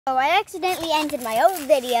So I accidentally ended my old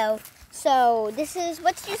video. So let's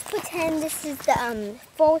just pretend this is the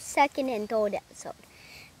fourth, second, and third episode.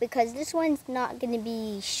 Because this one's not going to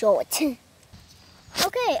be short. Okay,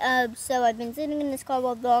 so I've been sitting in this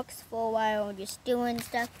cardboard box for a while, just doing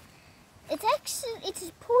stuff. It's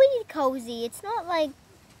pretty cozy. It's not like,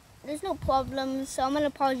 there's no problems. So I'm going to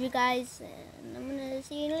pause you guys, and I'm going to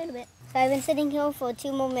see you in a little bit. So I've been sitting here for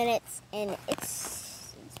 2 more minutes, and it's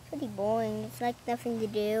pretty boring. It's like nothing to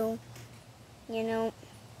do, you know.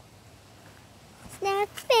 It's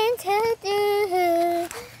nothing to do.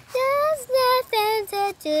 There's nothing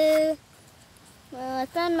to do. Well, I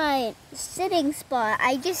found my sitting spot.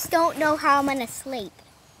 I just don't know how I'm gonna sleep.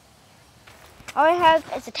 All I have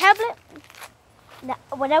is a tablet,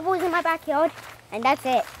 whatever was in my backyard, and that's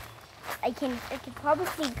it. I can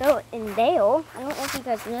probably go in there. I don't know if you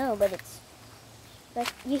guys know, but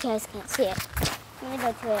you guys can't see it. Let me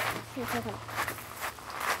go to it and see if I can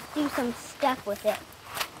do some stuff with it.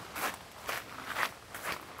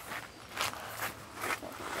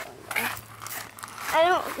 I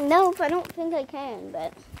don't know if I don't think I can,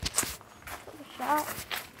 but a shot.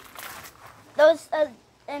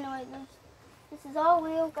 Anyway, this is all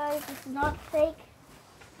real, guys. This is not fake.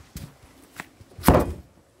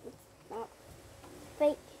 It's not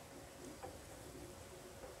fake.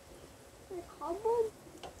 The cardboard,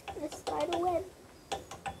 the spider web.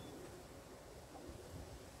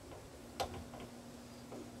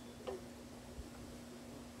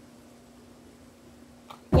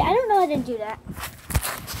 Yeah, I don't know how to do that.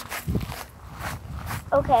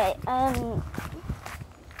 Okay, I don't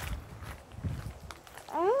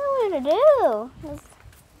know what to do.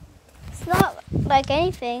 It's not like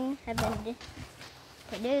anything I've been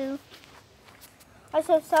to do.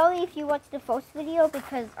 Also, sorry if you watched the first video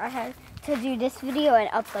because I had to do this video and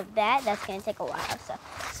upload that. That's going to take a while. So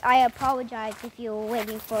I apologize if you were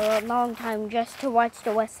waiting for a long time just to watch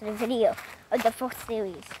the rest of the video of the first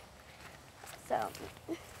series. So,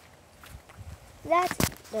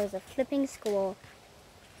 there's a flipping squirrel.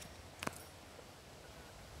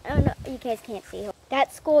 I don't know, you guys can't see her.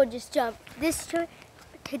 That squirrel just jumped this tree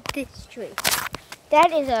to this tree.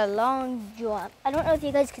 That is a long jump. I don't know if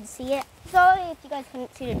you guys can see it. Sorry if you guys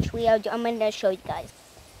couldn't see the tree. I'm going to show you guys.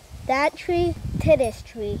 That tree to this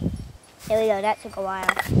tree. There we go. That took a while.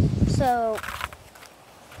 So,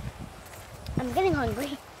 I'm getting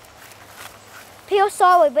hungry. Feel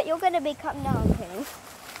sorry, but you're going to be coming down, okay?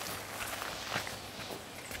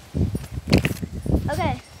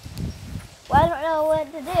 Okay. Well, I don't know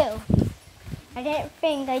what to do. I didn't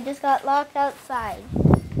think. I just got locked outside.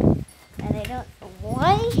 And I don't know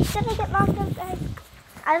why did I get locked outside?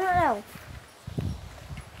 I don't know.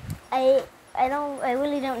 I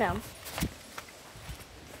really don't know.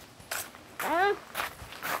 I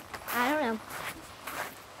don't know.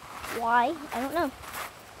 Why? I don't know.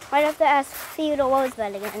 I'd have to ask Theodore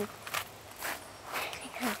Roosevelt again.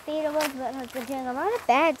 Because Theodore Roosevelt has been doing a lot of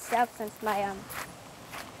bad stuff since my,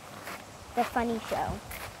 The Funny Show.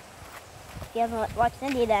 If you haven't watched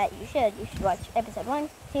any of that, you should. You should watch episode 1,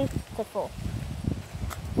 2, to 4.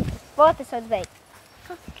 4 episodes late.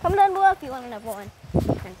 Comment down below if you want another one.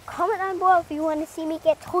 And comment down below if you want to see me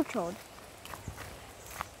get tortured.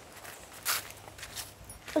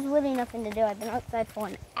 There's really nothing to do. I've been outside for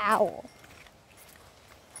an hour.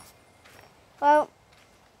 Well,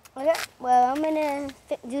 okay. Well, I'm going to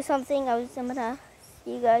do something. I'm going to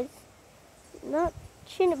see you guys.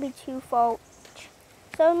 Shouldn't be too far.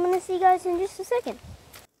 So I'm going to see you guys in just a second.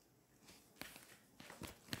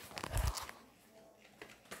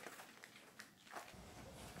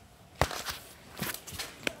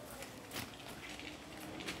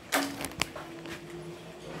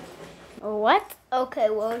 What? Okay,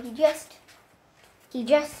 well, he just gave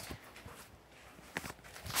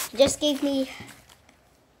me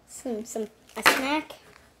a snack.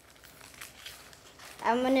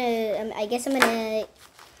 I guess I'm gonna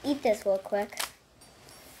eat this real quick.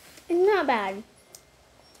 It's not bad.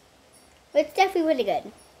 But it's definitely really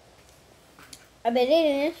good. I've been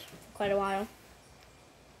eating this for quite a while.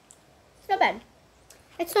 It's not bad.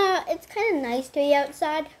 It's kind of nice to be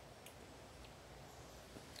outside.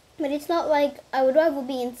 But it's not like, I would rather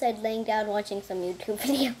be inside laying down watching some YouTube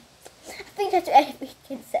videos. I think that's what every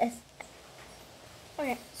kid says.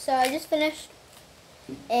 Okay, so I just finished.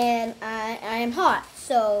 And I am hot.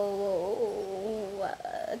 So,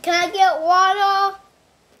 can I get water?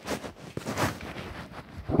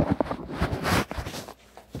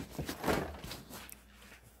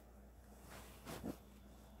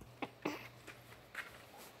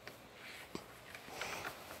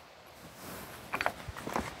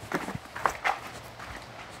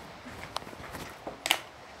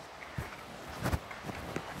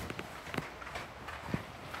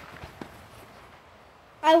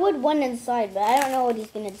 I would one inside, but I don't know what he's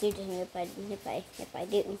gonna do to me if I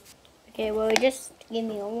do. Okay, well, just give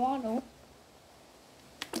me a waddle.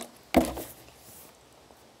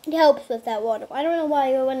 It helps with that water. I don't know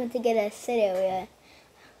why I wanted to get a sit area.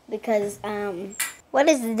 Because, what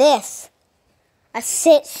is this? A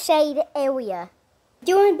sit shade area. If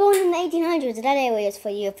you were born in the 1800s, that area is for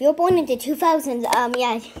you. If you're born in the 2000s,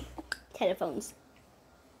 yeah, telephones.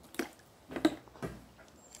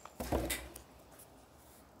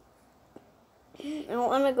 I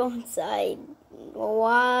want to go inside.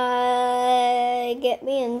 Why? Get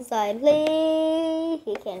me inside, please.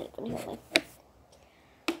 He can't even hear me.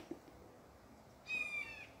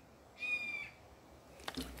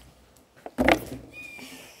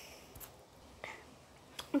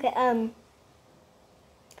 Okay,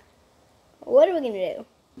 what are we gonna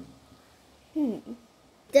do?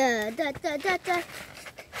 Da da da da da da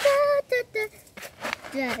da da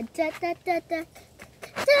da da da da da da da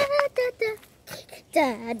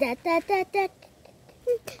da da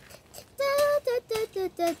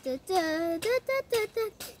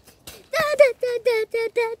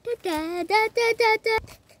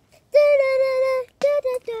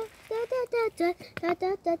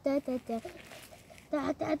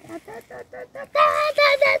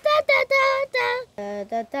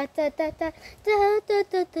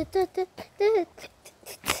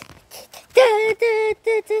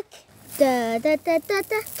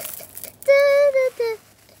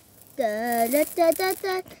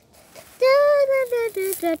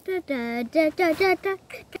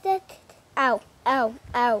da. Ow, ow,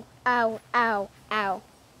 ow, ow, ow, ow.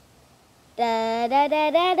 Da da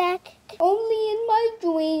da da da. Only in my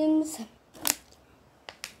dreams.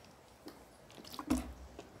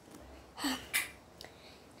 I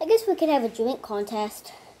guess we could have a drink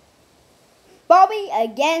contest. Bobby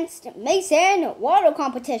against Mason water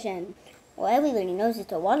competition. Well, everybody knows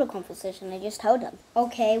it's a water competition. I just told them.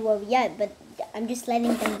 Okay, well, yeah, but I'm just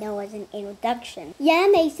letting them know as an introduction. Yeah,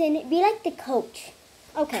 Mason, be like the coach.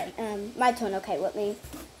 Okay, my turn. Okay, with me.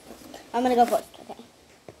 I'm gonna go first. Okay.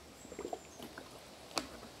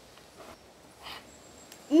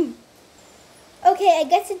 Okay, I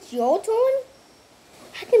guess it's your turn.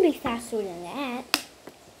 I can be faster than that.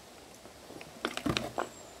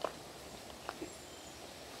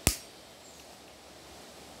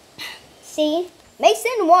 See?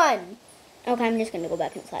 Mason won! Okay, I'm just gonna go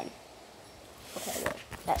back inside. Okay, well,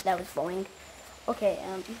 that was boring. Okay,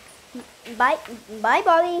 bye,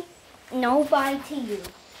 Bobby. No bye to you.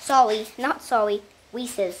 Sorry, not sorry.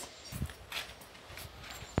 Reese's.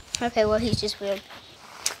 Okay, well, he's just weird.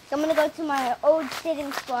 So I'm gonna go to my old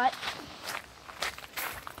sitting spot.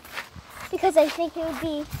 Because I think it would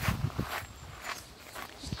be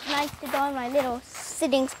just nice to go in my little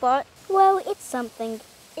sitting spot. Well, it's something.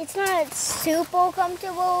 It's not super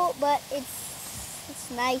comfortable, but it's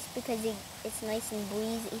nice because it's nice and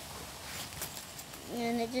breezy.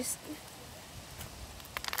 And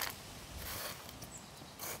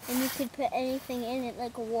and you could put anything in it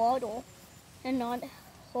like a waddle and not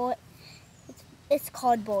hot. It's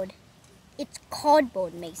cardboard. It's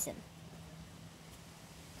cardboard, Mason.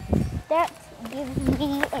 That gives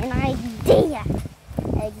me an idea.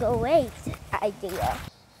 A great idea.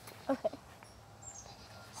 Okay.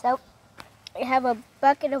 So, I have a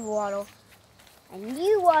bucket of water, and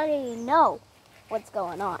you already know what's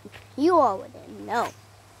going on. You already know.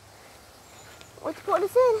 Let's pour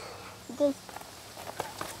this in. Okay.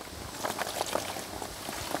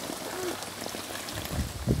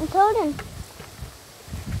 It's holding.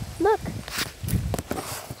 Look.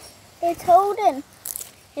 It's holding.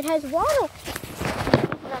 It has water. Look,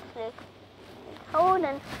 it's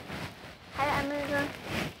holding. I'm gonna go.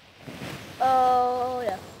 Oh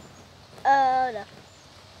no. Oh no.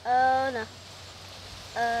 Oh no.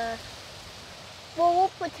 Well,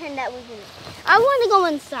 we'll pretend that we didn't. I want to go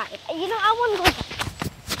inside. You know, I want to go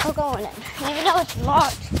inside. I'll go in it. Even though it's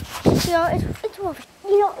large. You know, it's worth it.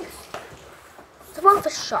 You know, it's worth a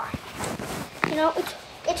shot. You know,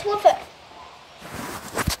 it's worth it.